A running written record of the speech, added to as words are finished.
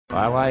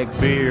I like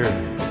beer.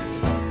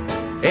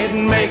 It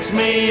makes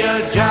me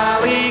a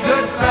jolly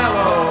good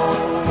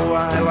fellow.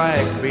 I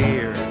like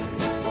beer.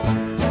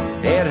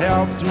 It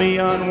helps me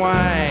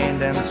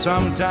unwind, and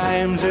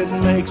sometimes it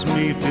makes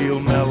me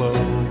feel mellow.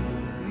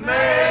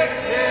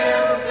 Makes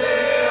him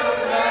feel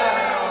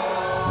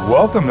mellow.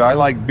 Welcome to I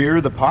Like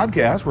Beer, the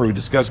podcast where we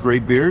discuss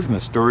great beers and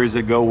the stories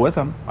that go with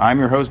them. I'm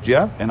your host,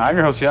 Jeff. And I'm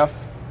your host, Jeff.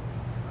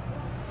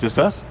 Just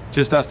us?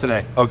 Just us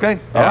today.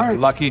 Okay. Yeah, all right.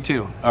 Lucky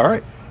too. All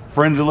right.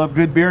 Friends who love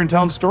good beer and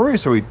telling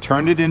stories, so we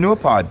turned it into a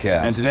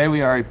podcast. And today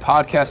we are a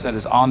podcast that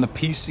is on the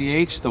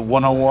PCH, the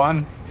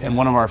 101, in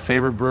one of our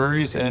favorite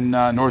breweries in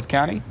North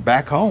County.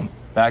 Back home.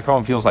 Back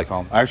home feels like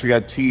home. I actually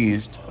got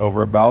teased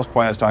over at Ballast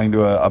Point. I was talking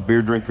to a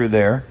beer drinker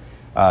there.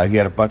 He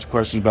had a bunch of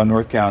questions about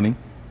North County,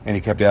 and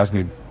he kept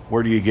asking me,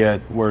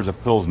 where's a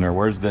Pilsner?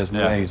 Where's this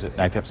place?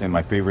 And I kept saying,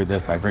 my favorite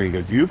this, my favorite. He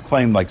goes, you've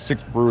claimed like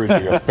 6 breweries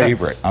are your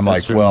favorite. I'm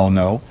like, true. Well,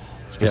 no.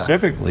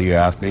 Specifically, you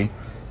asked me,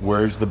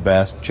 where's the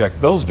best Czech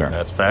Pilsner?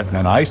 That's fair.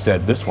 And I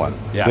said this one.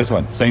 Yeah. This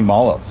one, St.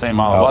 Malo. St.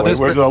 Malo. Well, there's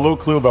a little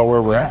clue about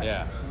where we're at.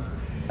 Yeah.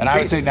 And I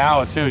would say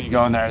now, too, you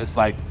go in there, it's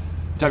like,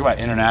 you talk about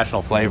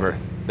international flavor.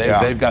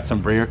 They've got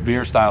some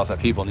beer styles that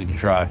people need to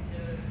try.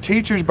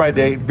 Teachers by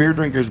day, beer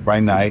drinkers by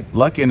night,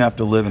 lucky enough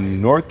to live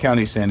in North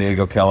County, San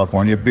Diego,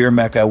 California, beer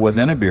mecca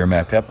within a beer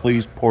mecca.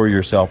 Please pour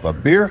yourself a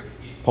beer,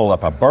 pull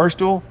up a bar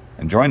stool,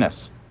 and join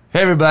us.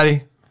 Hey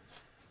everybody,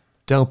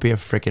 don't be a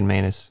frickin'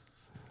 manus.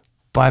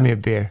 Buy me a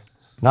beer,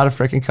 not a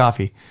frickin'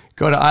 coffee.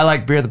 Go to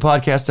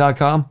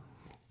ilikebeerthepodcast.com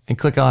and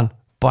click on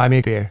Buy Me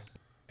a Beer,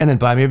 and then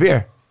buy me a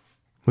beer.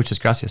 Muchas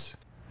gracias.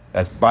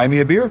 That's Buy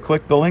Me a Beer.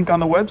 Click the link on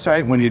the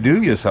website. When you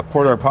do, you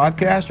support our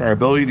podcast and our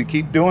ability to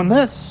keep doing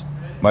this.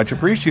 Much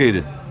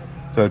appreciated.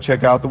 So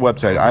check out the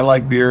website,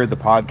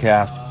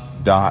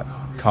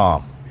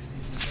 ilikebeerthepodcast.com.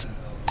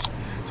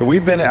 So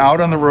we've been out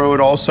on the road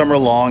all summer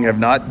long, have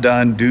not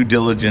done due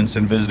diligence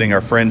in visiting our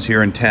friends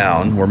here in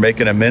town. We're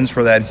making amends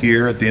for that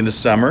here at the end of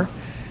summer.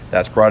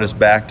 That's brought us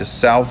back to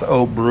South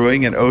O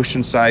Brewing in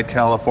Oceanside,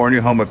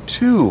 California, home of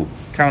two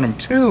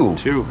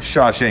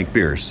Shawshank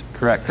beers.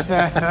 Correct.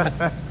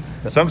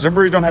 Some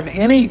breweries don't have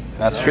any.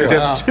 That's true. They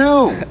have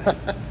 2.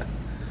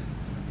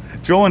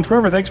 Joel and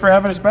Trevor, thanks for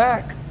having us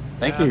back.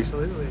 Thank you.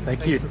 Absolutely.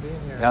 Thanks for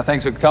being here. Yeah,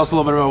 thanks. So tell us a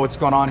little bit about what's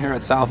going on here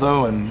at South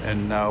O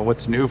and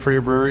what's new for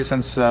your brewery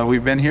since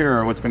we've been here,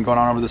 or what's been going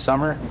on over the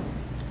summer.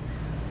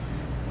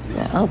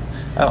 Yeah.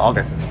 I'll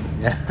go first.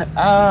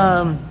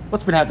 Yeah.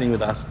 What's been happening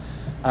with us?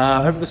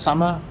 Over the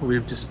summer,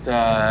 we've just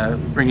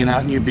bringing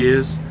out new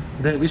beers.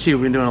 This year,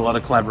 we've been doing a lot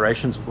of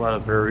collaborations with a lot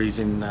of breweries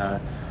in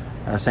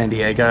San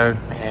Diego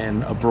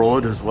and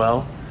abroad as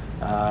well.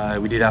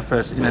 We did our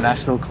first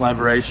international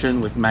collaboration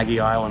with Maggie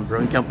Island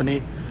Brewing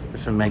Company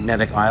from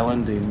Magnetic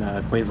Island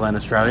in Queensland,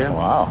 Australia.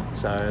 Wow.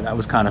 So that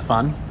was kind of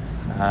fun.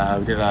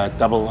 We did a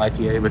double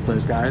IPA with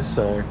those guys,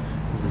 so it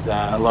was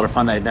a lot of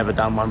fun. They'd never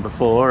done one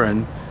before,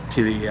 and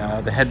actually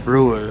the head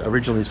brewer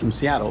originally is from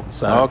Seattle,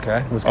 so okay.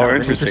 It was kind of an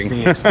interesting.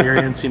 interesting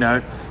experience. You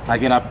know, I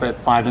get up at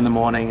 5 a.m.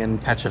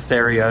 and catch a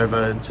ferry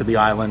over to the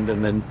island,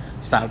 and then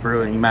start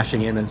brewing,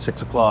 mashing in at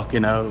 6 o'clock. You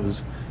know, it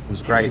was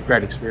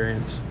great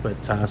experience.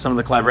 But some of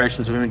the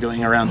collaborations we've been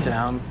doing around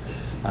town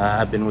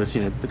have been with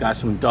the guys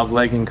from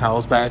Dogleg in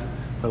Carlsbad,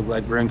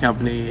 Dogleg Brewing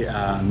Company,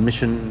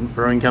 Mission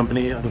Brewing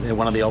Company. I think they're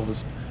one of the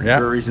oldest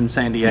breweries in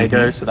San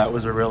Diego, so that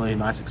was a really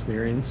nice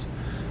experience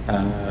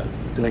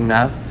doing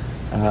that.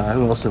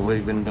 Who else have we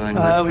been doing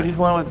with? We did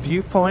one with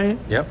Viewpoint.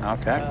 Yep.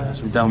 Okay. That's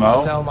from Del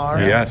Mar. Del Mar.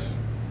 Yes.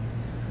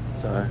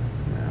 So,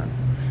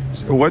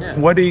 So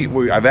what do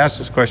you, I've asked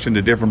this question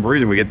to different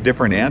breweries and we get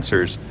different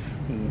answers.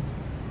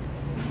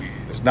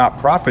 It's not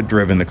profit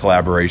driven, the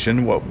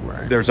collaboration.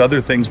 There's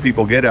other things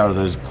people get out of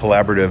those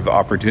collaborative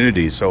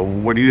opportunities. So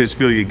what do you guys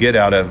feel you get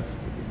out of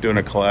doing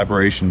a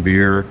collaboration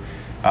beer,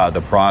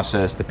 the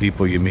process, the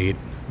people you meet?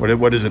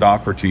 What does it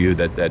offer to you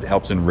that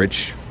helps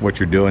enrich what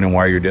you're doing and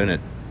why you're doing it?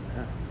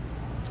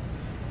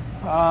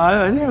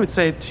 I think I would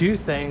say 2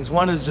 things.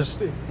 One is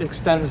just it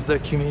extends the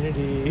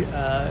community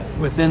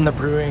within the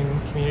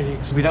brewing community,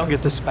 because we don't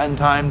get to spend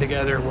time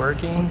together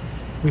working.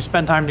 We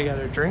spend time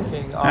together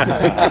drinking all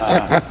day.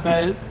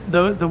 But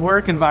the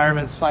work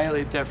environment's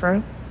slightly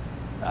different,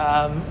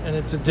 and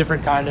it's a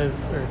different kind of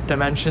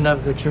dimension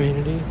of the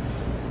community.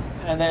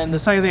 And then the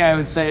second thing I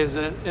would say is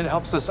that it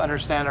helps us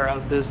understand our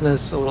own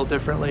business a little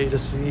differently, to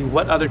see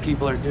what other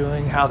people are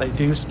doing, how they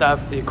do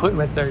stuff, the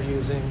equipment they're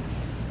using,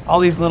 all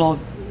these little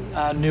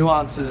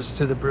nuances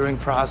to the brewing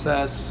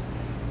process,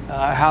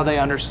 how they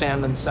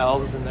understand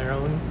themselves and their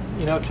own,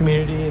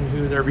 community and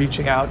who they're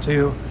reaching out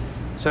to.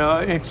 So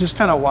it just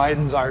kind of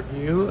widens our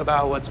view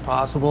about what's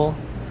possible,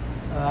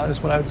 is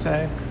what I would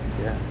say.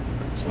 yeah,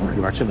 that's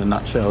pretty much in a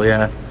nutshell.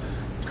 Yeah,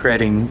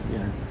 creating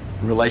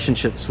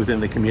relationships within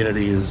the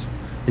community is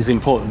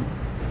important.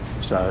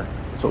 So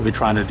that's what we're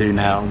trying to do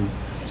now. And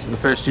so the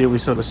first year we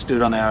sort of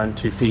stood on our own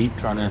 2 feet,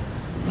 trying to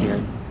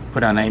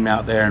put our name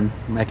out there and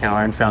make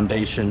our own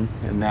foundation.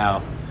 And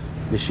now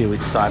this year we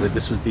decided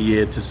this was the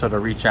year to sort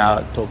of reach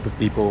out, talk with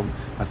people.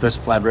 Our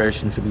first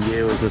collaboration for the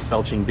year was with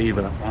Belching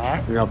Beaver.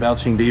 You know,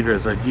 Belching Beaver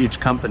is a huge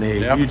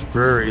company, a huge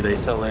brewery. They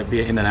sell their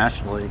beer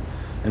internationally.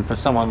 And for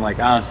someone like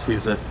us,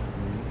 who's a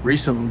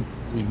recent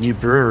new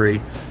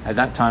brewery, at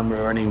that time we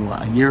were only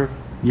a year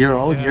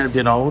a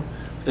bit old,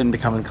 for them to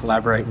come and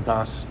collaborate with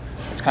us,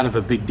 it's kind of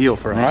a big deal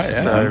for us.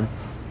 So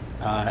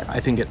I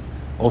think it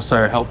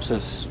also helps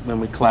us when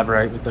we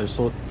collaborate with those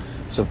sorts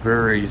of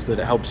breweries, that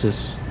it helps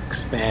us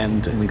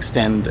expand and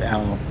extend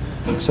our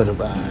sort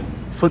of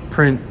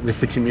footprint with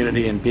the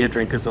community, and beer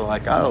drinkers are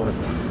like, oh,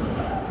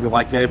 we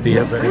like their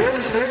beer, but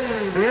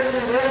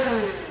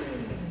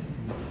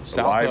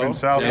Live in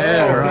South.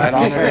 Yeah, right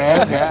on their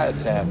head.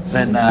 Yeah,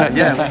 then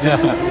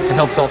it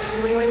helps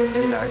us,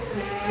 you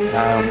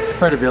know,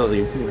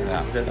 credibility.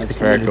 That's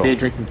very cool. Beer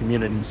drinking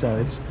community. So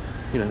it's,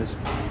 you know,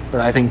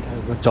 but I think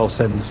what Joel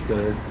said is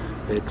the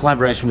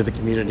collaboration with the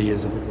community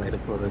is a good way to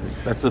put it.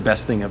 That's the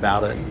best thing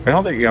about it. I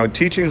don't think, you know,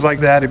 teachings like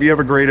that, if you have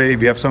a great idea,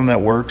 if you have something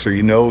that works, or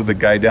you know the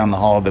guy down the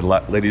hall, the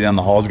lady down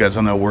the hall's got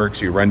something that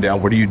works, you run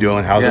down, what are you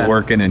doing, how's it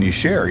working, and you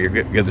share,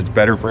 because it's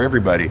better for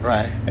everybody.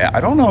 Right. Yeah,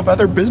 I don't know if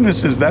other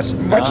businesses, that's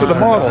much of the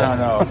model.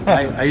 No.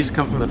 I used to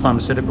come from the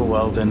pharmaceutical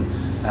world and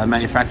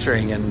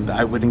manufacturing, and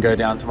I wouldn't go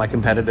down to my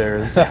competitor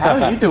and say, how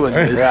are you doing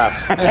this?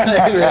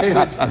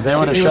 They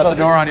would have shut the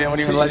door on you and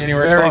wouldn't even let you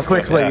anywhere very close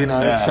quickly, to it. you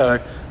know.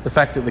 So the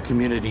fact that the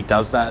community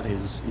does that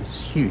is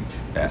huge.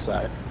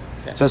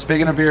 So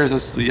speaking of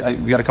beers, we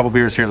got a couple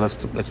beers here.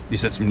 Let's you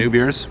said some new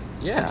beers?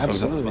 Yeah, So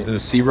absolutely. the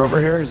Sea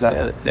Rover here, is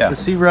that? Yeah. The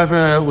Sea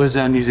Rover was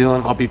a New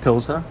Zealand hoppy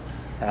pilsner.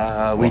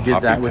 We did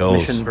Hoppy that with Pils.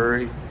 Mission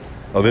Brewery.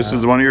 Oh, this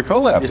is one of your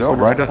collabs. It's Oh, one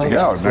of right. our Yeah,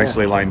 collabs,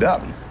 nicely lined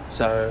up.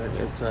 So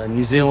it's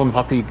New Zealand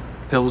hoppy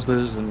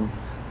pilsners, and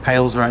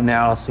pales right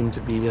now seem to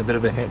be a bit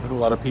of a hit with a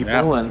lot of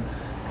people. And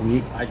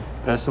I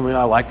personally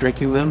like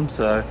drinking them.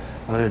 So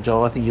I know,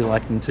 Joel, I think you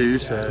like them too.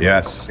 So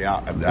Yes,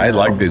 I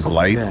like this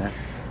light. Yeah.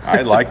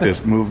 I like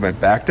this movement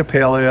back to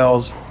pale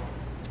ales,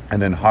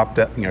 and then hopped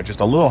up, you know, just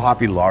a little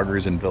hoppy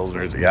lagers and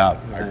pilsners. Yeah,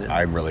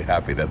 I'm really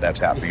happy that that's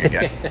happening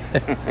again.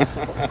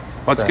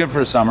 Well, it's good for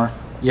the summer.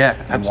 Yeah,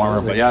 And warmer,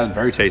 absolutely. but yeah,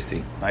 very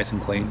tasty. Nice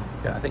and clean.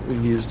 Yeah, I think we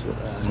used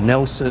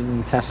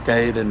Nelson,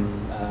 Cascade, and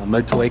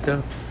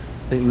Motueka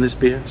in this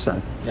beer.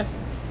 So yeah.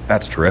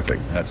 That's terrific.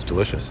 That's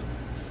delicious.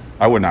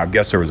 I would not have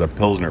guessed there was a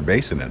pilsner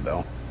base in it,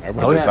 though.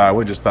 yeah. I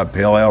would just thought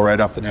pale ale right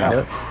off the top.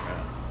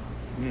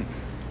 Yep.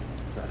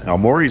 Now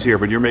Maury's here,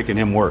 but you're making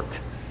him work.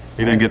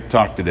 He didn't get to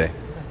talk today.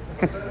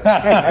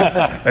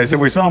 I said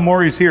we saw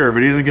Maury's here,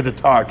 but he didn't get to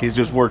talk. He's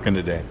just working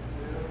today.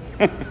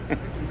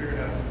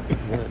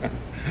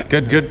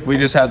 Good. We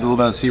just had a little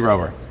bit of Sea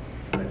Rover.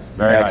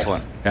 Very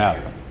Excellent.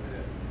 Nice.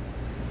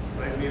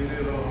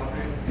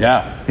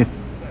 Yeah. I'm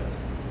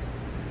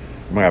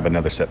gonna have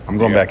another sip. I'm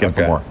going back in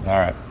for Okay. more. All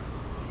right.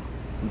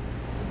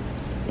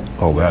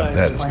 Oh, that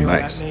is Explain where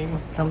nice. that name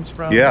comes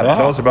from. Yeah,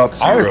 tell us about.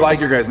 I always Zero. like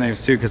your guys'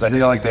 names too, because I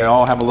feel like they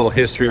all have a little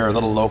history or a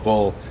little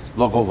local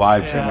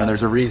vibe to them, Yeah. and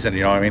there's a reason.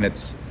 You know what I mean?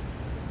 It's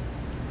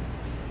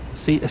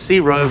A Sea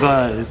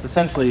Rover is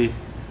essentially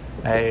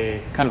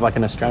a kind of like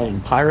an Australian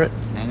pirate.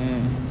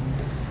 And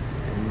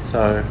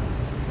so,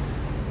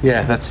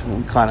 yeah, that's what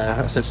we kind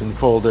of essentially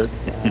called it.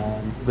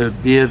 The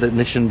beer that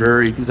Mission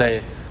Brewery, because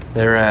their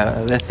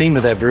theme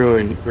of their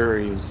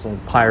brewery is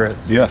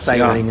pirates, Yes,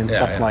 sailing, yeah. and Yeah,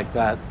 stuff yeah. like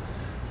that.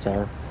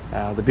 So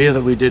the beer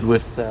that we did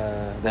with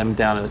them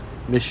down at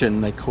Mission,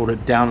 they called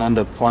it Down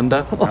Under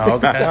Plunder.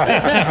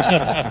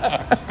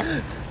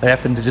 They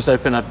happened to just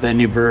open up their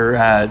new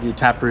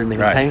tap room in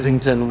Right.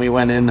 Kensington. We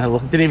went in,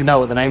 didn't even know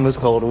what the name was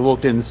called. We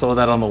walked in and saw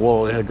that on the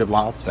wall. We had a good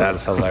laugh. So, that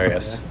is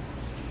hilarious.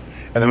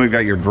 And then we've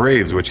got your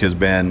Graves, which has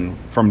been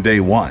from day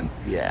one.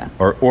 yeah.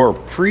 Or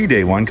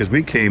pre-day one, because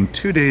we came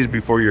 2 days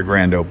before your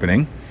grand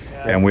opening,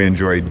 and we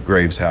enjoyed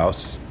Graves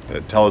House.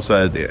 Tell us,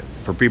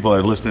 for people that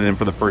are listening in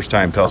for the first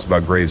time, tell us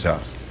about Graves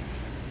House.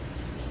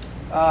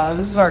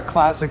 This is our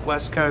classic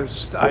West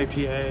Coast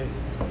IPA,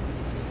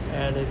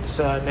 and it's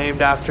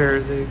named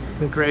after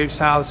the Graves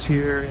House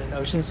here in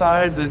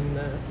Oceanside,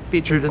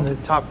 featured in the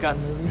Top Gun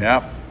movie.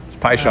 Yeah. It's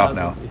pie shop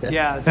now.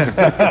 Yeah.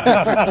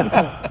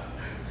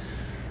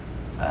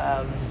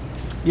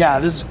 Yeah,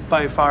 this is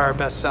by far our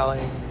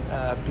best-selling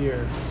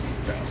beer.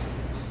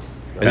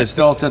 And it's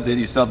still,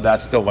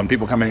 that's still, when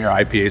people come in here,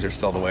 IPAs are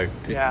still the way.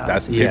 Yeah.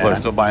 People are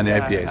still buying the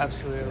Yeah, IPAs.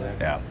 absolutely.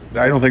 Yeah.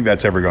 I don't think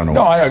that's ever going to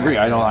No, work. I agree.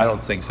 I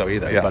don't think so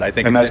either. Yeah. But I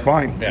think and it's- that's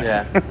fine.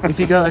 Yeah. Yeah. If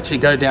you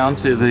go down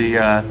to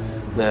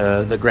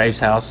the Graves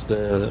House,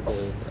 the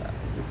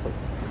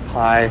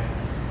pie.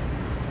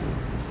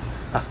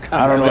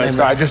 I don't know what it's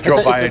called. I just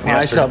drove by It's it a pie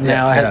yesterday. shop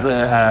now. Yeah. It has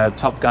the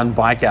Top Gun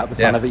bike out the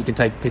front Yeah. of it. You can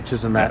take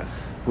pictures and that.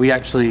 We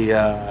actually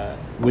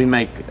we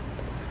make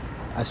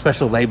a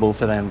special label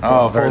for them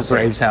Oh, for very sick.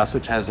 Graves House,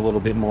 which has a little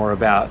bit more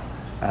about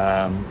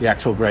the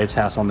actual Graves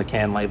House on the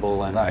can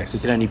label, and Nice. you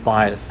can only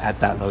buy it at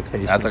that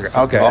location. That's like,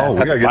 So- okay. Oh,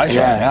 we At gotta the get pie some.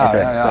 shop. Yeah, okay.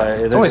 Yeah. So It's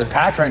there's always a-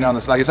 packed right now.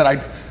 Like I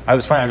said,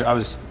 I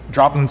was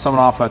dropping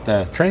someone off at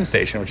the train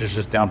station, which is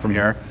just down from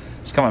here.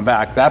 just coming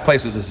back. That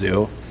place was a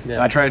zoo. Yeah.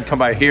 And I tried to come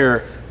by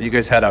here. You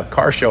guys had a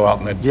car show out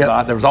in the Yep.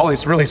 lot. There was all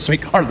these really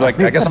sweet cars. Like,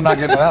 I guess I'm not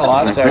getting to that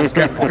lot, so I just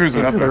kept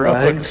cruising up the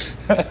road.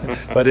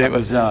 But it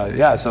was,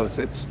 so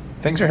it's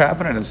things are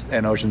happening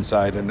in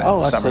Oceanside and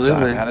Oh, summertime,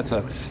 absolutely. man.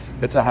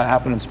 It's a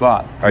happening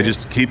spot. I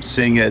just keep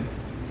seeing it.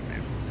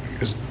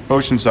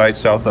 Oceanside,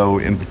 South O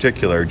in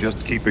particular,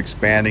 just keep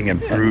expanding,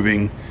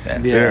 improving.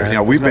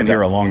 Yeah. We've been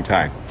here a long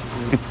time.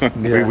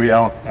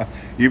 Yeah.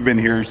 You've been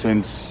here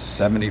since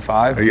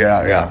 75.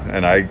 yeah,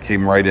 and I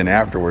came right in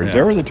afterwards. Yeah.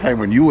 There was a time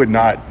when you would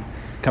not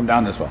Come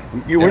down this way.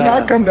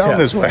 not come down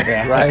this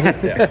way. Right?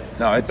 Yeah.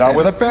 No, it's Not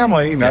with a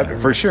family, not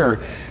for sure.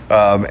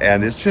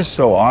 And it's just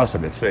so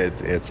awesome.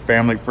 It's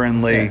family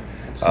friendly.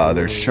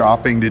 There's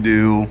shopping to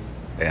do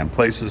and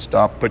places to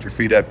stop, put your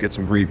feet up, get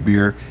some great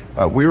beer.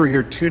 We were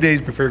here 2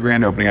 days before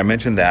grand opening. I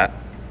mentioned that.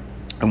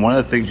 And one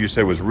of the things you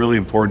said was really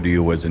important to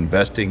you was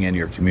investing in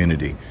your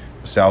community,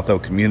 the South O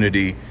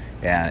community,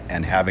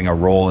 and having a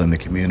role in the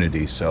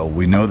community. So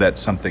we know that's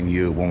something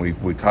when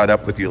we caught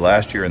up with you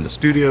last year in the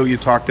studio, you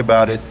talked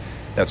about it.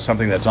 That's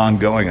something that's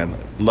ongoing. I'd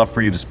love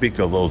for you to speak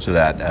a little to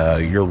that,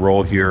 your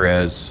role here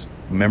as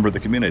a member of the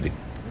community.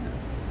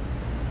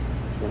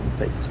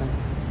 Take this one.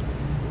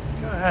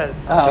 Go ahead.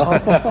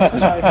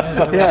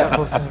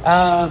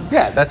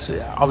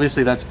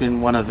 That's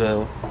been one of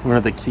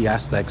the key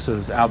aspects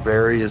of our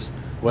brewery is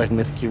working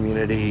with the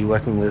community,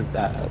 working with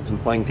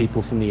employing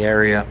people from the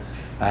area.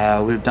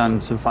 We've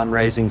done some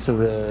fundraising for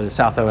the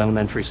South O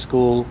Elementary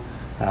School.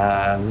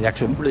 The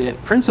actual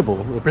principal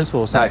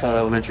of South O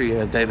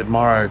Elementary, David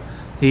Morrow,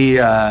 he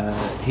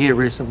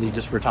recently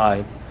just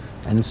retired.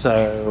 And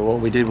so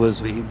what we did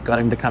was we got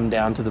him to come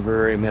down to the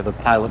brewery, and we have a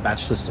pilot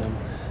batch system.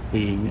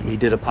 He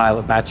did a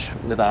pilot batch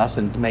with us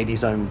and made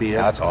his own beer.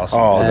 That's awesome.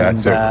 Oh,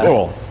 that's so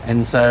cool.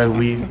 And so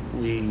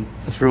we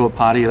threw a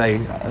party.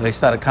 They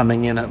started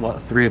coming in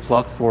at 3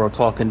 o'clock, 4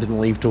 o'clock, and didn't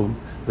leave till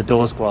the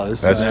doors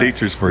closed. That's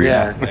teachers for you.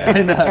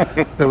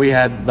 Yeah. But we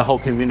had the whole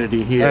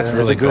community here. That's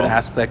really a good cool.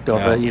 aspect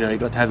of it. He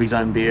got to have his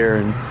own beer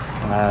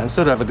and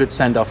sort of have a good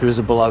send off. He was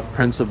a beloved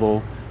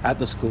principal at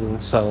the school,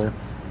 so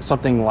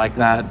something like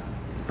that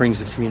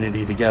brings the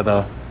community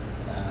together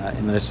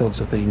in those sorts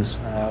of things.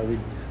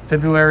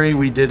 February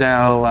we did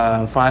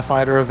our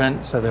firefighter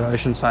event, so the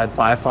Oceanside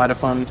Firefighter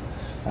Fund.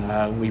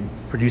 We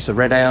produce a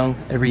red ale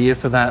every year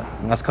for that.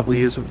 The last couple of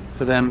years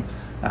for them,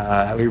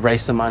 we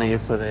raise some money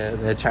for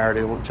their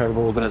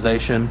charitable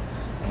organization,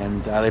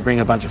 and they bring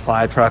a bunch of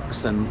fire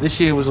trucks. And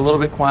this year was a little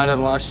bit quieter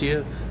than last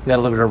year. We had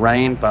a little bit of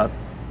rain, but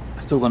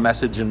still the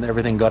message and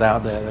everything got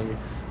out there.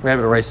 We were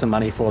able to raise some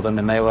money for them,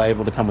 and they were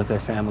able to come with their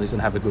families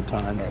and have a good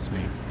time. That's me.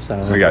 So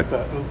We got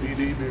The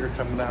OBD beer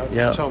coming out.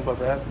 Yeah. Tell them about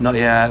that. Not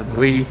yet.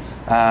 We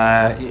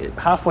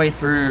halfway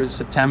through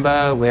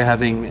September, we're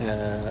having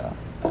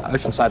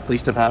Oceanside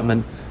Police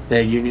Department,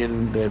 their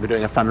union. We're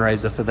doing a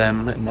fundraiser for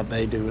them and what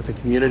they do with the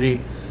community.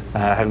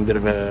 Having a bit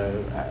of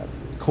a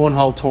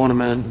cornhole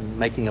tournament,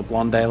 making a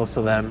blonde ale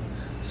for them.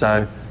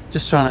 So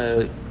just trying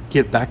to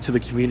give back to the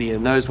community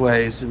in those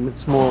ways, and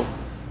it's more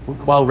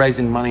while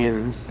raising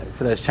money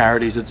for those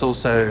charities. It's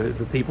also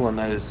the people in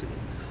those,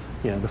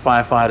 the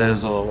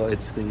firefighters, or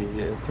it's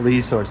the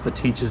police, or it's the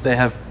teachers. They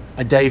have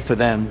a day for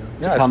them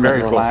to Yeah, it's come very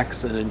and cool.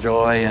 relax and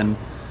enjoy and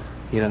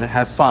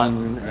have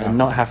fun and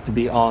not have to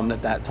be on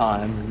at that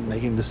time, and they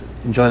can just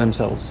enjoy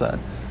themselves. So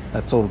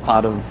that's all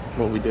part of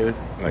what we do.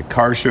 like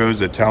car shows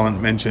that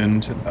Talent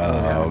mentioned.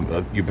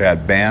 You've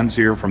had bands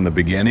here from the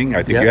beginning.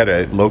 I think you had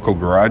a local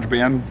garage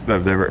band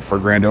for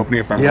grand opening,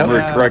 if I remember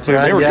Yeah, correctly.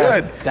 that's They were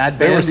right, good. Dad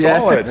They were band, yeah.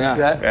 solid.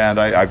 Yeah. And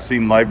I've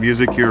seen live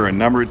music here a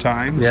number of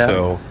times. Yeah.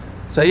 So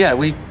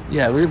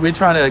we're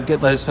trying to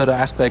get those sort of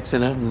aspects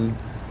in it and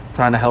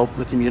trying to help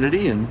the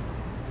community, and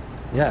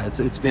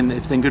it's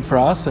been good for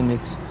us, and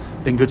it's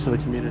been good for the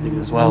community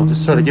as well.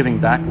 Just sort of giving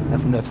back, and I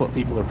think that's what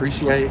people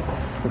appreciate.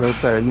 But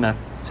also,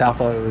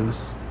 South O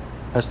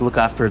has to look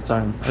after its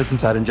own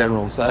Oceanside in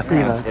general. So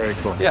That's very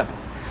cool. Yeah.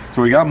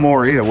 So we got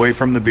Maury away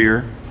from the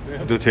beer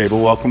at the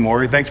table. Welcome,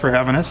 Maury. Thanks for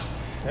having us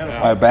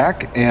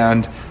back.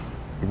 And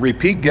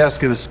repeat guests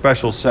get a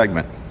special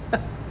segment.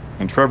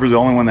 And Trevor's the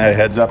only one that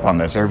heads up on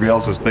this. Everybody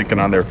else is thinking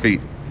on their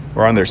feet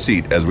or on their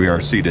seat as we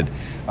are seated.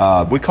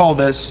 We call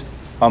this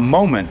a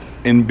moment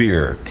in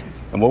beer.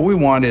 And what we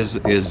want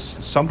is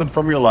something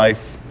from your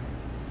life.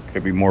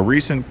 Could be more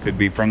recent, could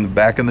be from the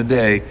back in the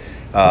day,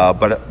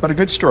 but a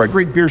good story, a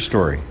great beer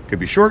story. Could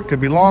be short,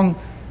 could be long.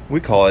 We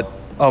call it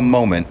a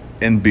moment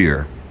in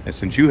beer. And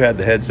since you had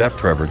the heads up,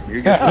 Trevor,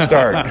 you get to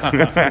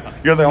start.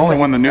 You're the only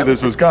one that knew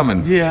this was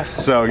coming. Yeah.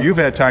 So you've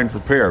had time to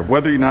prepare.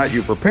 Whether or not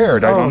you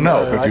prepared, I don't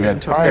know, no, but I you had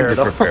didn't time to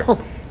prepare at all.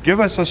 prepare.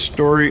 Give us a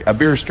story, a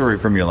beer story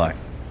from your life.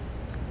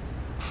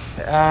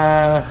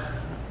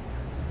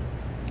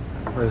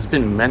 There's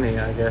been many,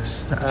 I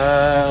guess.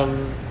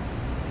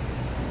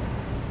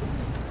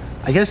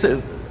 I guess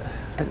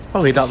it's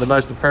probably not the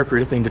most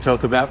appropriate thing to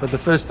talk about, but the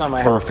first time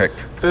I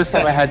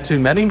had too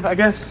many, I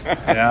guess.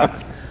 Yeah.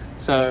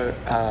 So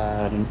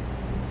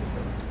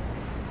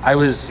I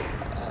was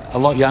a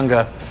lot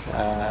younger.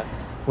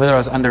 Whether I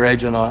was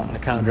underage or not, I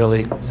can't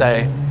really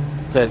say.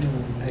 But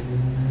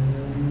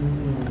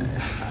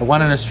I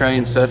won an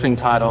Australian surfing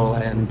title,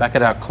 and back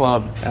at our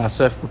club, our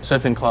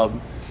surfing club,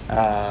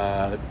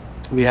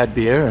 we had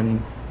beer,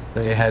 and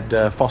they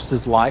had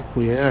Foster's Light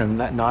beer, and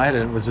that night,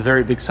 and it was a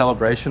very big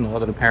celebration. A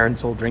lot of the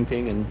parents all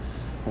drinking and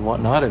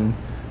whatnot, and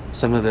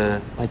some of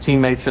my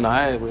teammates and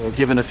I were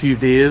given a few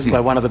beers by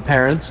one of the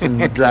parents, and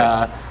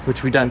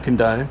which we don't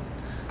condone.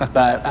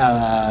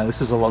 But this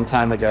was a long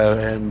time ago,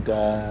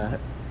 and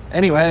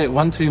anyway,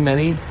 one too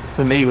many.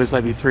 For me, it was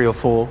maybe 3 or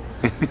 4.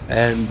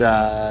 And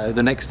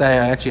the next day,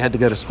 I actually had to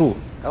go to school.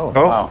 Oh,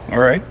 wow. All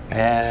right.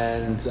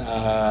 And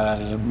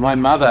my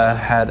mother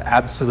had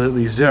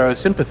absolutely zero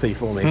sympathy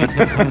for me.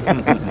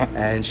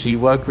 And she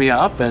woke me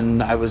up,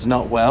 and I was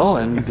not well.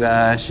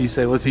 And she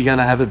said, well, if you're going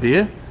to have a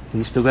beer,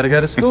 you still got to go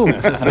to school.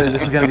 This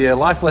is going to be a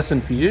life lesson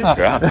for you.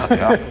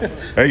 Yeah.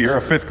 Hey, you're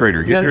a 5th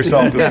grader. Get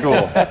yourself to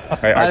school.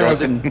 I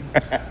was in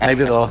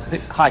maybe the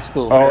high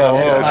school.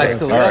 High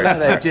school. All right.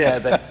 That age, yeah.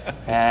 But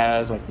I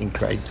was like in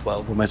grade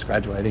 12, almost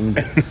graduating.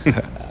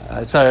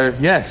 So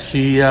yeah,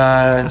 she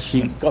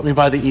got me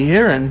by the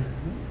ear and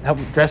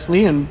helped dress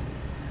me and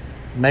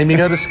made me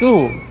go to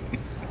school.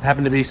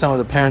 Happened to be some of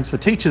the parents were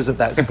teachers at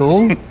that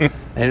school,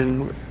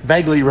 and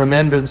vaguely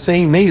remembered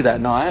seeing me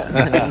that night.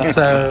 And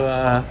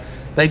so.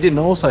 They didn't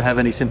also have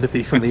any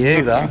sympathy for me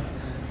either,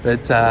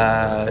 but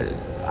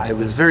I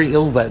was very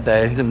ill that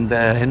day, and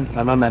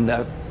my mum ended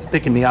up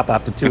picking me up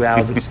after 2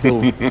 hours at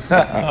school.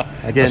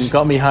 Again,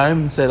 got me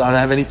home, said, I don't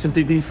have any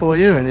sympathy for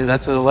you, and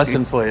that's a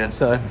lesson for you.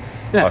 So,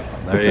 yeah.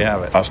 There you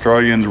have it.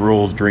 Australians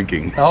rules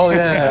drinking. Oh,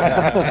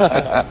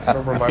 yeah. I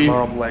remember my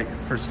mom, like,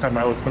 first time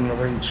I was in the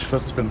ring, she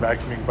must have been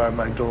vacuuming by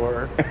my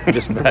door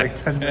just for like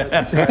 10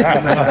 minutes.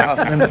 And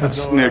then into the door.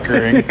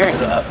 Snickering.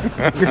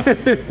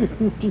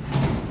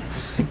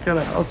 Got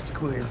a house to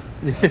clear.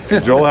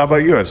 Joel, how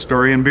about you? A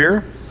story in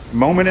beer?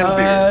 Moment in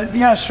beer?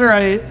 Yeah, sure.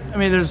 I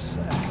mean, it's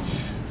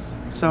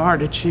so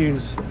hard to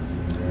choose.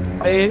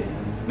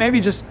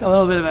 Maybe just a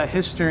little bit of a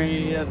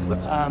history.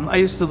 I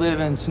used to live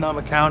in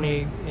Sonoma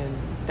County in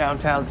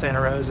downtown Santa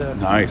Rosa.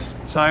 Nice.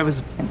 So I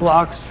was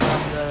blocks from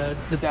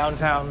the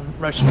downtown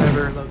Russian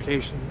River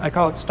location. I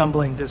call it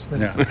stumbling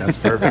distance. Yeah, that's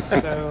perfect.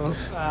 So,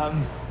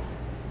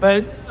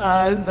 but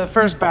the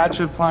first batch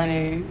of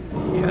Pliny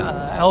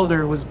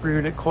Elder was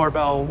brewed at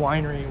Corbell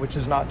Winery, which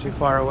is not too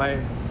far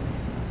away.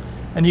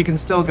 And you can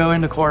still go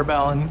into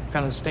Corbell and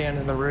kind of stand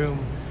in the room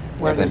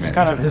where this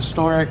kind of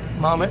historic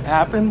moment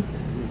happened.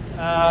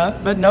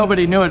 But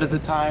nobody knew it at the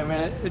time,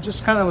 and it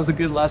just kind of was a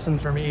good lesson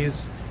for me.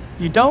 Is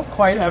you don't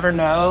quite ever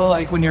know,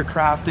 like when you're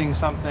crafting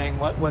something,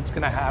 what's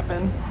going to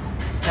happen.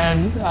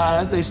 And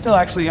they still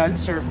actually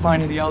serve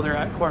Pliny the Elder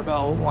at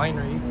Corbell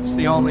Winery. It's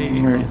the only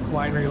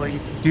winery where you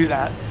can do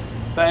that.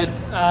 But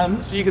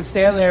so you could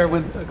stand there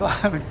with a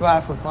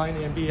glass of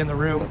Pliny and be in the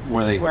room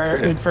where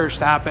it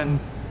first happened.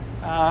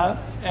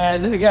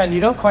 And again,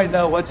 you don't quite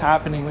know what's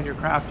happening when you're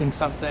crafting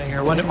something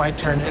or what it might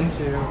turn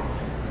into.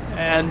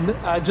 And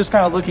just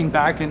kind of looking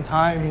back in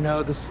time, you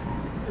know, this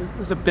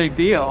is a big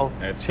deal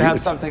to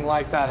have something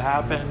like that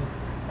happen.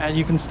 And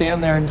you can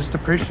stand there and just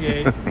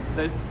appreciate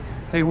that.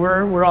 Hey,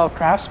 we're all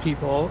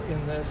craftspeople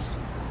in this,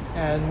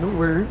 and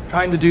we're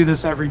trying to do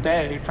this every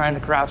day, trying to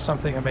craft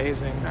something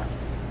amazing.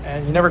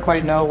 And you never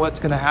quite know what's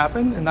going to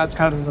happen, and that's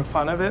kind of the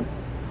fun of it.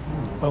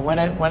 But when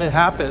it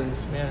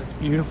happens, man, it's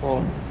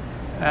beautiful,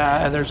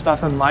 and there's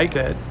nothing like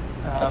it.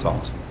 That's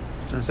awesome.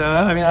 So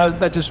I mean,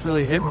 that just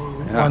really hit me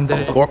one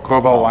day.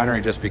 Corbell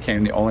Winery just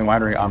became the only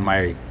winery on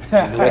my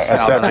list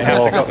now that I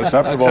have to go.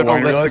 Acceptable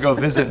List to go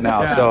visit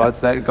now. Yeah. So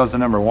that goes to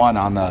number 1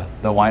 on the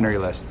winery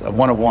list.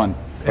 1 of 1.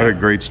 What a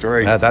great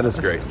story. That is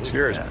great.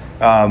 Cheers.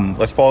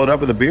 Let's follow it up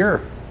with a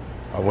beer.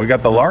 We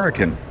got the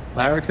Larrikin.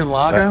 Larrikin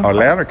Lager?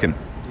 Larrikin.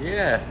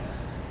 Yeah.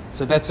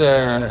 So that's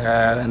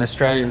an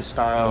Australian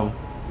style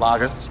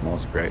lager.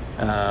 Smells great.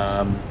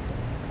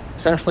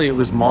 Essentially, it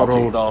was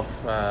modeled off.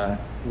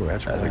 Ooh,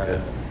 that's really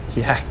good.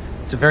 Yeah,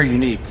 it's a very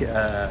unique.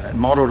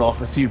 Modeled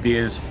off a few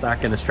beers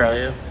back in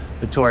Australia.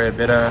 Victoria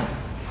Bitter,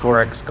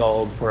 4X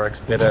Gold,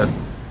 4X Bitter,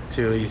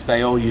 Tui's.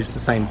 They all use the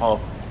same hop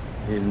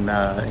in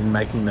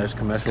making those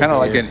commercial Kind of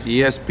like an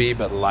beers. ESB,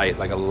 but light,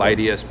 like a light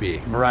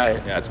ESB.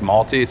 Right. Yeah, it's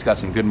malty. It's got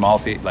some good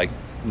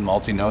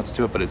malty notes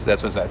to it, but it's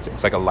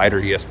like a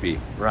lighter ESB.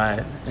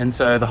 Right. And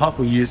so the hop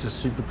we use is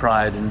Super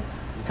Pride, and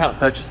you can't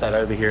purchase that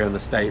over here in the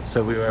States,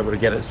 so we were able to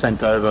get it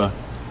sent over.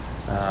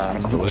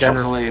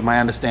 Generally, my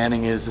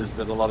understanding is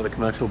that a lot of the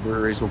commercial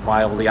breweries will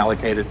buy all the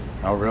allocated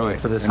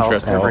for this hop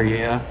every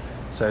year.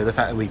 So the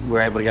fact that we were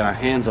able to get our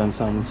hands on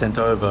some sent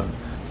over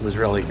was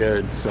really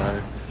good.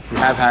 So we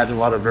have had a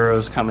lot of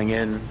brewers coming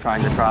in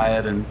trying to try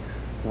it and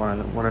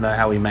want to know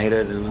how we made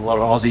it, and a lot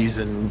of Aussies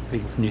and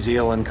people from New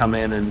Zealand come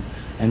in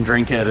and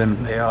drink it,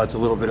 and it's a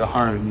little bit of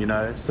home, you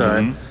know.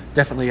 So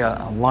definitely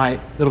a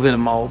light, little bit of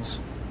malts,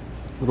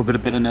 a little bit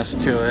of bitterness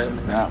to it.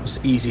 Yeah.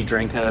 Just easy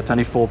drinker. It's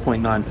only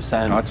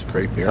 4.9%. Oh, that's a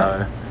great beer.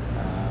 So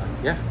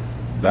yeah.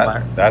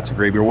 That's a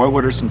great beer.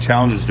 What are some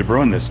challenges to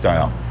brewing this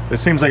style?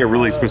 This seems like a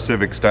really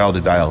specific style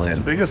to dial in.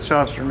 The biggest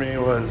challenge for me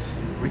was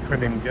we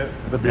couldn't even get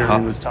the beer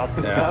he was talking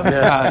about.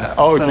 Yeah.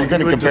 Oh, so you're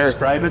going he to would compare.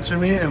 describe it to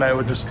me, and I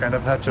would just kind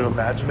of have to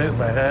imagine it in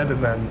my head,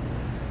 and then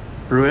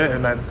brew it.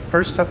 And the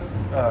first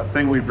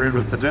thing we brewed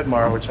was the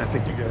Ditmar, which I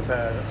think you guys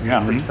had.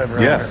 Yeah. First time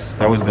around Yes,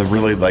 that was the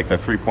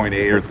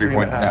 3.8 or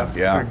 3.5.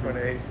 Yeah.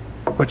 3.8.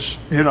 Which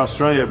in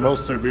Australia,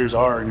 most of their beers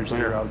are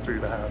usually around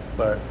 3.5,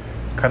 but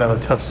it's kind of a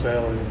tough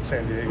sale in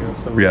San Diego.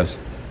 So Yes.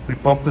 we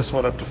bumped this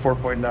one up to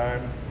 4.9.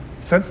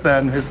 Since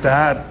then, his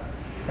dad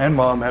and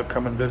mom have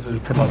come and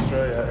visited from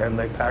Australia, and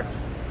they got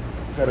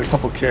a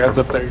couple cans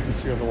up there you can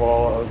see on the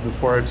wall of the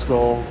 4X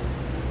Gold.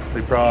 They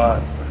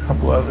brought a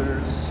couple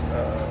others.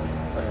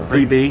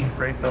 VB.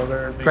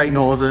 Great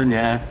Northern,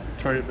 yeah.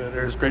 Victoria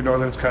Bitters. Great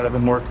Northern's kind of a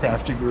more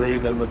crafty brewery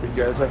than the big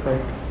guys, I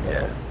think.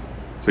 Yeah.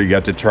 So you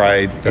got to try,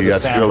 you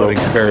got to do a little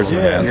comparison.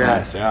 Yeah.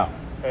 Nice, yeah.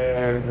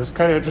 And it was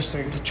kind of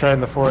interesting trying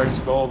the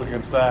 4X Gold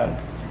against that.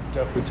 'Cause you can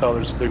definitely tell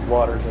there's a big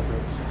water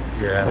difference.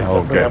 Yeah. They Okay.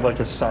 definitely have like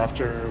a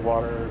softer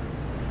water.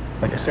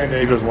 Like San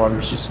Diego's water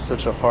is just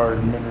such a hard,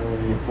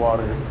 minerally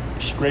water.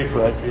 It's great for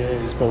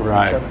IPAs, but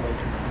Right. kind of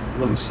like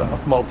really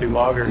soft, malty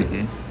lager.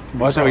 It's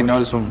Well, that's what we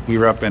noticed when we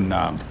were up in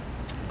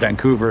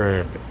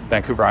Vancouver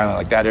Island,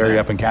 like that area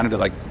up in Canada.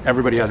 Like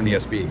everybody has an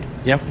ESB.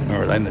 Yep.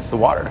 And it's the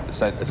water. It's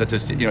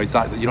just it's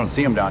not, you don't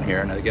see them down here.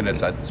 And again,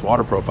 it's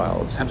water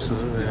profile.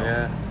 Absolutely,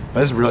 yeah.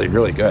 But it's really,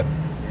 really good.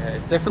 Yeah,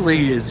 it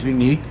definitely is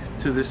unique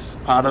to this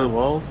part of the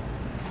world.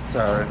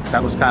 So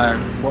that was kind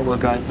of what we're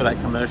going for, that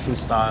commercial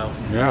style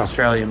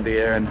Australian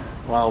beer. And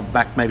while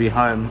back maybe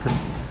home,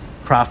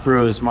 craft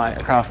drinkers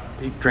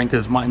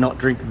might not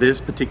drink this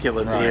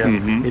particular beer.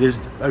 It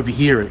is over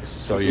here.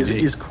 It's unique.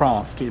 It is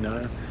craft, you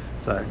know.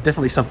 So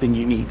definitely something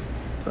unique.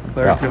 So,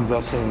 Larrikin's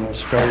also an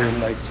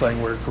Australian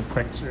slang word for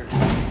prankster.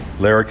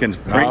 Larrikin's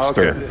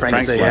Prankster. okay.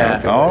 Prankster, yeah.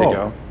 There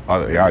you Oh,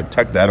 go. yeah,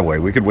 tuck that away.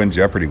 We could win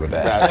Jeopardy with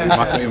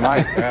that. We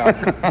might,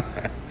 yeah.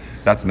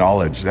 That's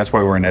knowledge. That's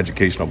why we're an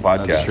educational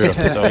podcast. That's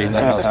true. So you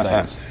know those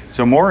things.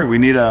 So Maury, we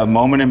need a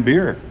moment in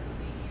beer.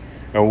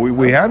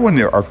 We had one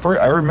there.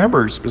 I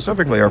remember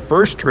specifically our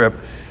first trip.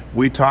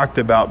 We talked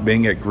about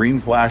being at Green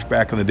Flash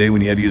back in the day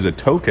when you had to use a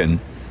token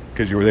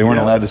because they weren't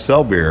allowed to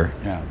sell beer.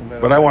 Yeah.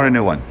 But I want a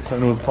new one.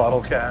 Playing with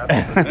bottle caps.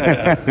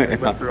 We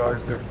went through all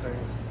these different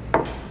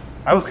things.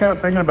 I was kind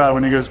of thinking about it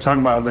when you guys were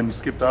talking about it, and then you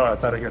skipped out. I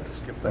thought I got to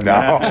skip that.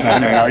 No.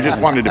 I just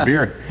wanted a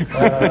beer.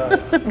 I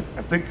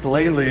think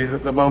lately,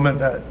 the moment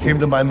that came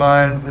to my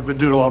mind, we've been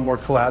doing a lot more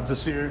collabs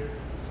this year.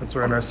 Since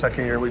we're in our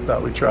second year, we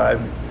thought we'd try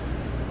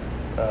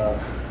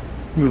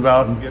move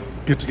out and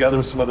get together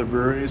with some other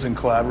breweries and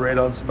collaborate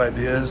on some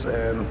ideas.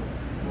 And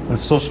with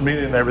social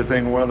media and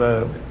everything, one of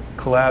the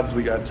collabs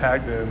we got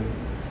tagged in,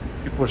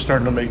 people are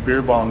starting to make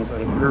beer bongs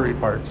out of brewery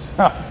parts.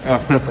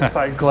 The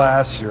side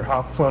glass, your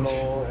hop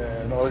funnel,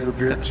 and all your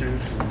beer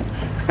tubes.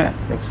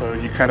 And so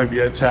you kind of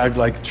get tagged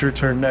like, it's your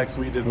turn next,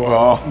 we did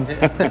one.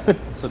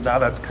 So now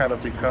that's kind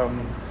of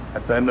become,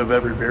 at the end of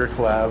every beer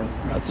collab,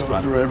 That's go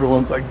fun. through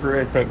everyone's like,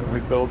 great, I think we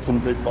build some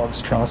big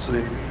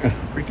monstrosity.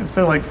 We can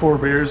fill like 4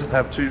 beers and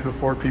have 2 to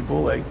 4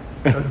 people like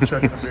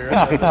chugging a beer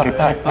at the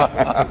end of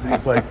the day.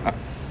 These like,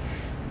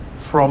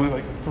 probably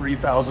like a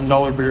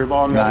 $3,000 beer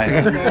bong.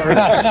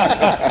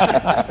 At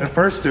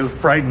first it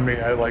frightened me.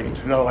 I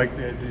did not like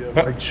the idea of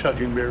like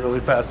chugging beer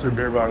really fast through a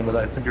beer bong, but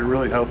I think it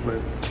really helped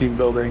with team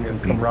building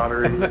and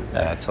camaraderie.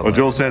 That's Well,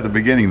 Joel said at the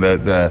beginning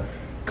that the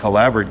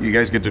collaborate, you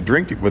guys get to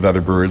drink with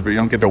other brewers, but you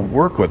don't get to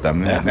work with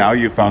them. Yeah. Now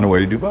you found a way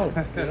to do both.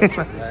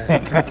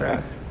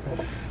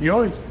 You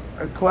always,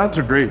 collabs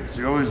are great because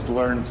you always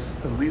learn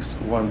at least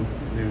one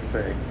new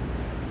thing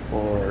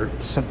or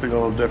something a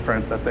little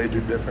different that they do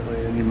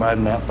differently and you might have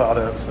not thought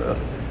of. So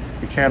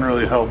it can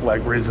really help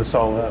like raise us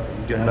all up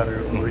and get better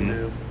at what we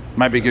do.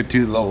 Might be good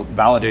too, a little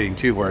validating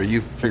too, where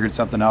you figured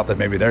something out that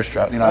maybe they're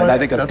struggling. You know, I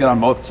think that's good on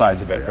both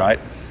sides of it, right?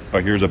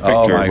 But here's a picture.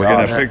 Oh my We're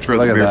getting gosh. a picture of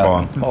Look the at beer that.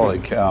 bong. Holy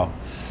cow.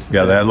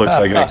 Yeah, that looks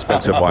like an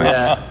expensive wine.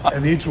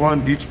 And each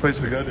place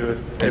we go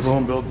to,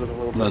 everyone builds it a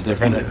little bit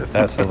different.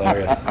 That's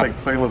hilarious. It's like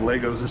playing with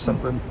Legos or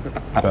something.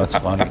 That's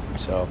funny.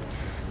 So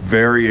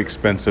Very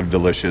expensive,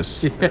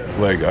 delicious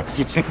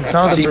Legos.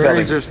 some of the Team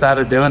breweries building. have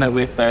started doing it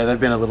with, they've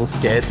been a little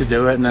scared to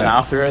do it, and then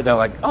after it, they're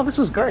like, oh, this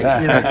was great.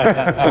 You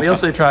know? We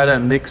also try to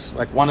mix,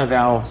 like one of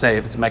our, say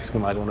if it's a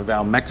Mexican lager, one of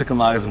our Mexican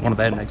lagers and one of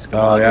their Mexican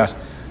lagers,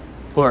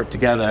 pour it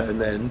together, and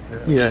then,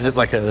 it's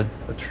like a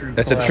true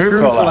it's a collab.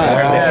 true collab.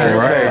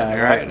 Yeah,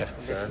 You're right.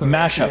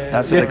 Mashup.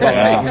 That's what they call it.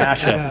 It's a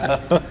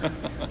mashup.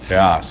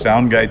 Yeah,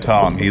 sound guy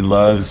Tom, he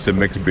loves to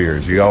mix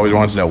beers. He always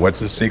wants to know what's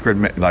the secret,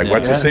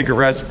 what's the secret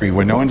recipe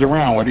when no one's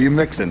around? What are you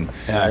mixing?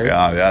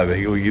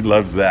 He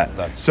loves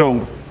that.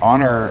 So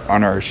on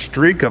our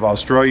streak of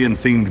Australian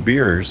themed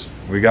beers,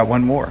 we got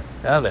one more.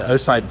 the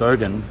Oside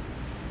Bogan.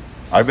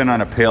 I've been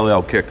on a pale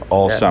ale kick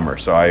all summer,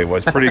 so I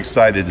was pretty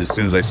excited as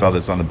soon as I saw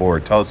this on the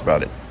board. Tell us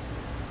about it.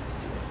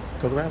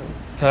 Talk about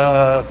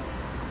it.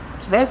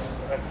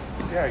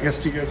 I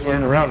guess you guys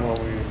weren't around when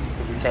we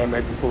kind of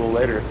made this a little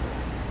later.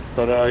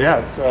 But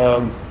it's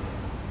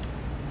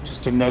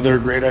just another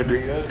great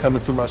idea coming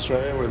from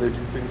Australia where they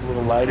do things a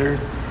little lighter.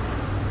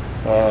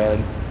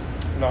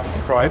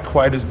 Not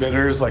quite as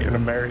bitter as like an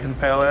American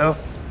pale ale.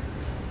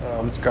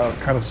 It's got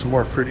kind of some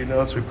more fruity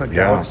notes. We put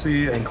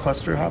Galaxy and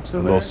cluster hops in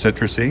A there. little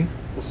citrusy.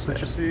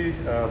 citrusy.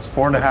 It's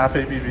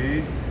 4.5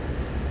 ABV.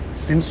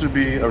 Seems to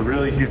be a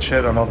really huge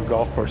hit on all the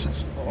golf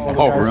courses. All the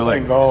guys really?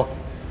 playing golf.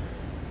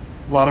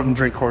 A lot of them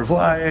drink Coors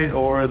Light,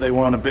 or they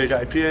want a big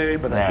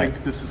IPA. But I Right.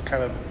 think this is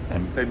kind of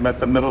they met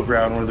the middle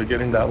ground where they're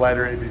getting that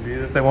lighter ABV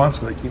that they want,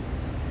 so they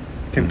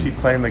can keep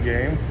playing the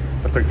game,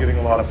 but they're getting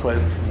a lot of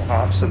flavor from the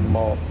hops and the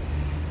malt.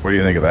 What do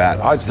you think of that?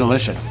 Oh, it's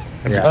delicious.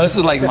 This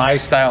is like my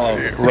style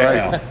of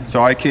Right.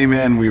 So I came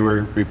in,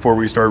 before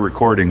we started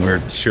recording, we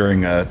were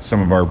sharing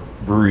some of our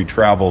brewery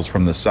travels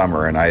from the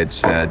summer, and I had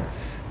said,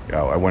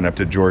 I went up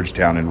to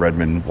Georgetown in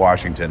Redmond,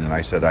 Washington, and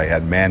I said I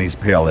had Manny's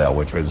Pale Ale,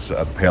 which was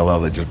a pale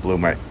ale that just blew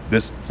my.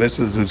 This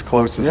is as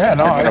close as. Yeah,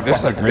 no, this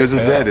is a great This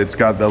is pale ale. it. It's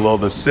got the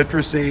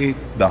citrusy.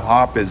 The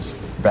hop is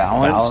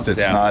balanced. It's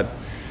yeah. not.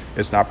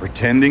 It's not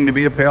pretending to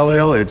be a pale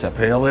ale. It's a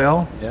pale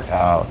ale.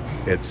 Yeah.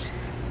 It's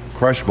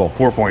crushable,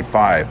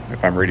 4.5,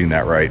 if I'm reading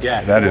that right.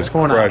 Yeah, that is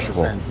 4.5%,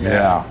 crushable.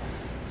 yeah.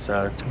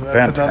 So That's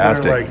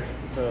Fantastic.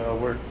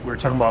 Another, we're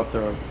talking about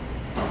the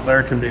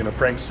Larrikin being a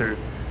prankster.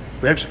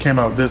 We actually came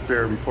out with this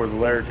beer before the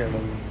Larrikin,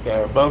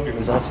 and bogan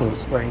is also a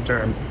slang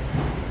term,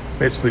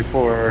 basically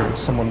for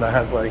someone that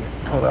has like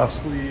cut off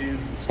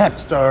sleeves, and skip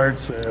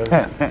starts,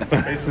 and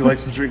basically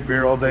likes to drink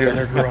beer all day in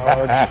their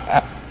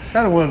garage.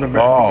 Kind of what an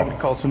American would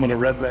call someone a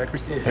redneck or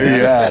something.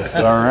 Yes,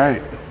 all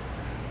right.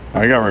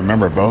 I gotta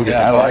remember bogan.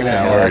 I like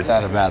that word. That's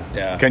not a bad.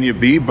 Yeah. Can you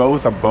be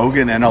both a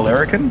bogan and a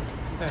larrikin?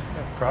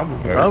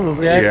 Probably.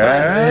 probably.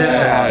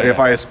 Yeah. If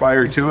I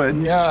aspire to it.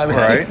 Yeah, I mean-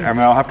 right. I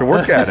mean, I'll have to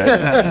work at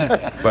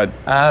it. But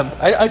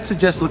I'd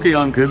suggest looking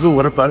on Google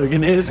what a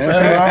bogan is. all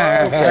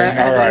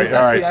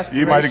right.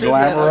 You might have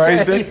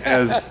glamorized it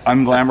as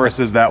unglamorous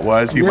as that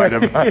was. You might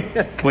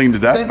have cleaned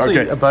it up. Essentially,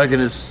 Okay. a bogan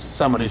is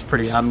someone who's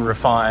pretty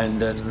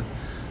unrefined and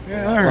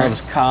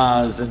loves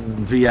cars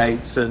and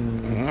V8s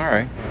and All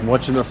right.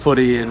 watching the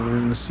footy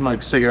and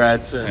smokes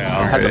cigarettes and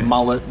has a okay.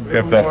 mullet.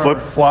 If the flip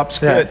flops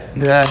fit.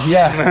 Yeah.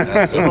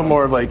 That's a little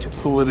more like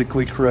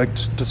politically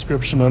correct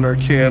description on our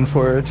can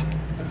for it.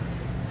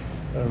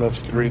 I don't know if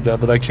you can read that,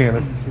 but I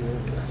can.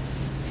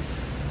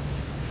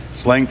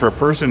 Slang for a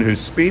person whose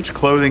speech,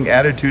 clothing,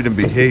 attitude, and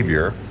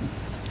behavior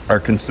are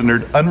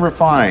considered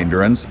unrefined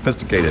or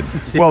unsophisticated.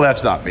 Well,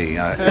 that's not me.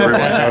 Everyone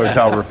knows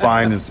how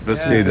refined and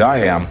sophisticated I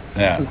am.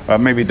 Yeah.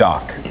 Maybe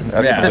Doc.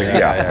 That's Yeah. the thing.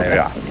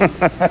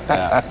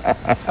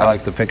 Yeah. I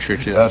like the picture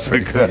too. That's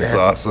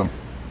awesome.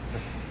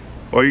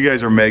 Well, you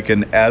guys are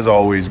making, as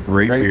always,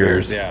 great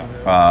beers.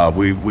 yeah.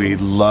 We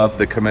love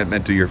the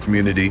commitment to your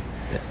community.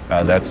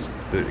 That's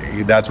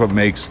what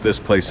makes this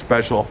place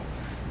special.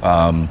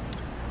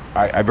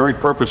 I very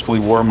purposefully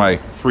wore my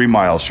 3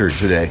 Mile shirt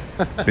today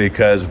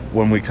because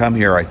when we come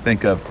here, I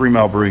think of 3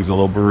 Mile Brewing is a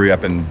little brewery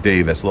up in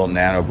Davis, a little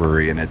nano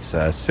brewery, and it's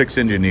 6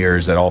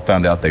 engineers that all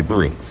found out they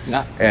brew,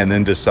 and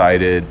then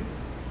decided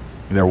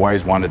their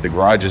wives wanted the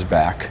garages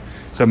back,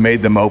 so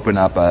made them open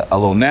up a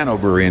little nano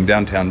brewery in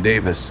downtown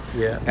Davis.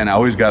 Yeah. And I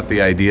always got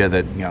the idea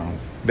that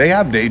they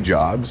have day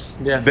jobs.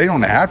 Yeah. They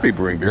don't have to be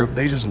brewing beer.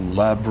 They just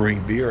love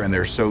brewing beer, and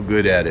they're so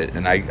good at it.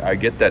 And I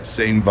get that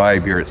same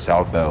vibe here at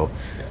South O.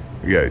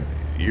 Yeah.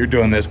 You're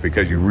doing this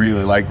because you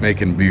really like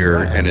making beer,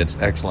 and it's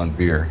excellent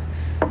beer.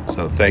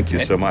 So thank you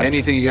so much.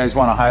 Anything you guys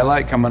want to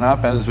highlight coming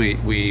up as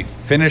we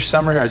finish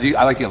summer? I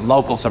like it,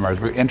 local summer. As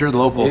we enter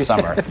local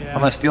summer, I'm going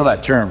to steal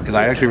that term because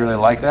I actually really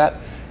like that.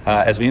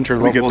 As we enter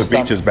We local get the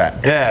beaches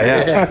back.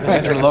 Yeah.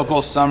 Enter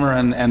local summer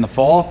and the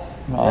fall.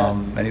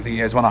 Anything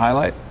you guys want to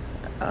highlight?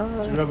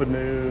 Do you have a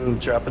new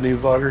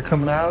Japanese lager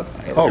coming out?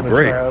 Oh, Gonna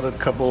great. Try out at a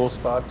couple of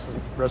spots, and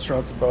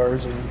restaurants and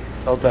bars, and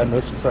out that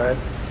Oceanside.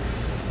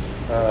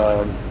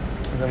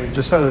 And then we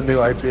just had a new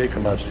IPA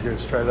come out. Did you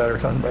guys try that or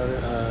talk about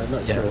it?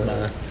 Not yet,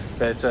 no.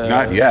 But,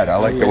 Not yet. I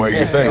like the way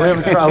you think. We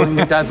haven't tried it.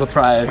 You guys will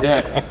try it.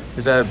 Yeah.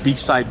 There's a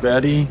Beachside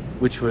Birdie,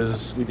 we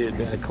did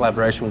a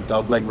collaboration with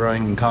Dogleg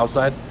Brewing in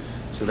Carlsbad.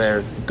 So they're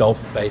a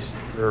golf-based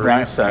brewery.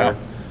 Right, So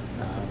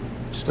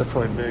It's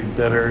definitely big,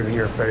 bitter, in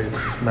your face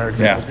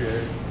American Yeah.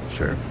 IPA.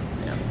 Sure.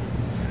 yeah.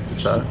 It's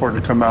just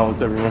important to come out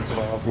with every once in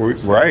a while. for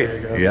San Right.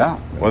 Diego. Yeah.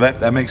 Well,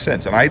 that makes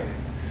sense. And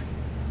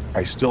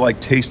I still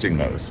like tasting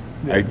those.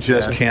 I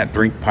just can't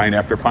drink pint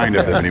after pint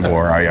of them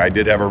anymore. I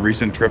did have a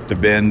recent trip to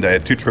Bend. I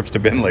had 2 trips to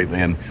Bend lately,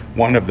 and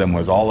one of them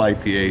was all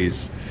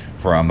IPAs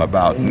from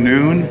about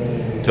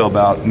noon till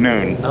about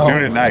noon.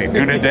 Noon at night.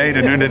 Noon at day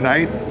to noon at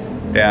night.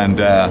 And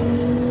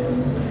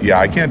yeah,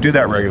 I can't do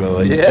that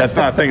regularly. Yeah. That's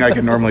not a thing I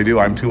can normally do.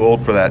 I'm too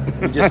old for that.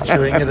 Just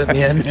chewing it at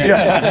the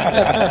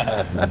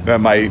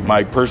end.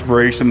 My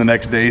perspiration the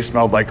next day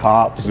smelled like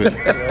hops,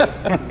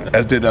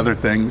 as did other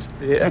things.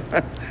 Yeah.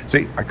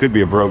 See, I could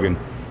be a brogan.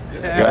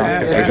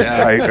 I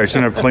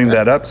shouldn't have cleaned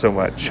that up so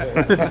much.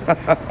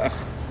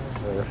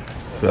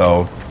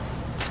 So,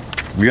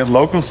 we have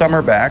local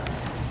summer back.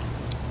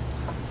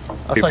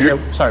 Oh, If sorry, you're-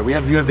 sorry, we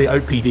have the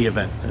OPD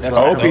event. as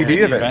well. OPD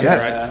event,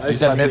 yes. You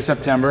said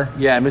mid-September?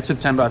 Yeah,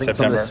 mid-September. I think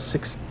September. it's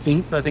on the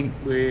 16th. I think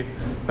we're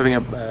having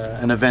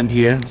an event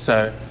here.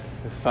 So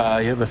if you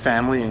have a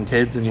family and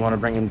kids and you want to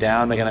bring them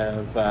down, they're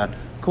going to have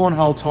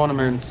cornhole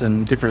tournaments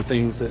and different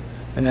things.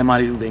 And there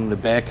might even be the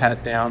bear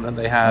cat down that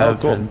they have.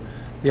 Oh, cool. And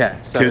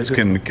Yeah, so Kids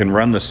just- can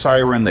run the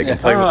siren, they can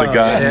play with the Oh,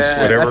 guns,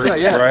 yeah, whatever. that's right,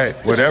 yeah. Right,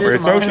 Just whatever. shoot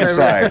It's 'em on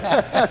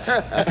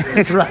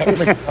Oceanside.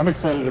 Right. I'm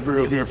excited to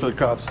brew here for the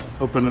cops,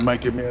 hoping it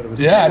might get me out of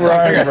a Yeah, it's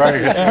Right.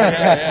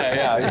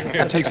 yeah. You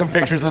can take some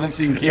pictures with him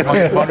so you can keep on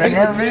your phone ring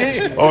or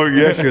me. Oh,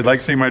 yes, you'd like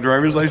to see my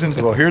driver's license?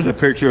 Well, here's a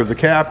picture of the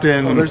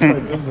captain. Oh, there's my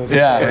business.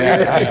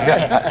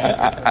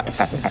 Yeah.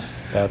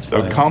 That's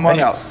So come on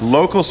out.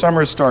 Local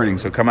summer is starting,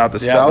 so come out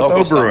to Yeah, South local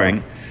O summer.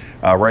 Brewing,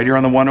 right here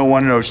on the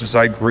 101 in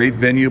Oceanside. Great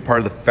venue, part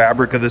of the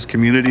fabric of this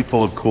community,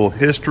 full of cool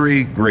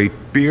history, great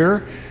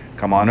beer.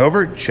 Come on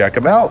over, check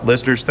them out.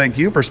 Listeners, thank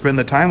you for spending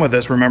the time with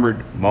us. Remember,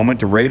 moment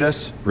to rate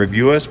us,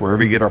 review us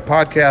wherever you get our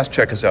podcast.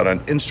 Check us out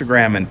on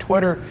Instagram and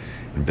Twitter,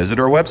 and visit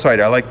our website,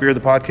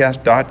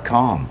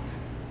 iLikeBeerThePodcast.com.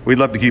 We'd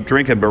love to keep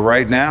drinking, but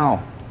right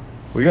now,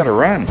 we got to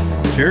run.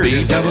 Cheers.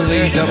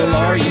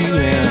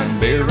 B-double-E-double-R-U-N,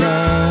 beer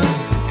run.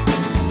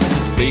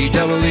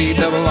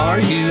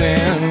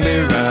 B-double-E-double-R-U-N,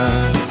 beer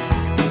run.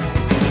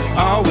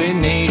 All we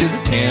need is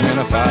a 10 and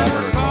a 5,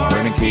 or a car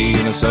and a key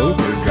and a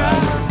sober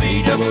driver.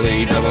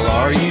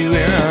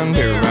 B-double-E-double-R-U-N,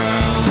 beer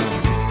run.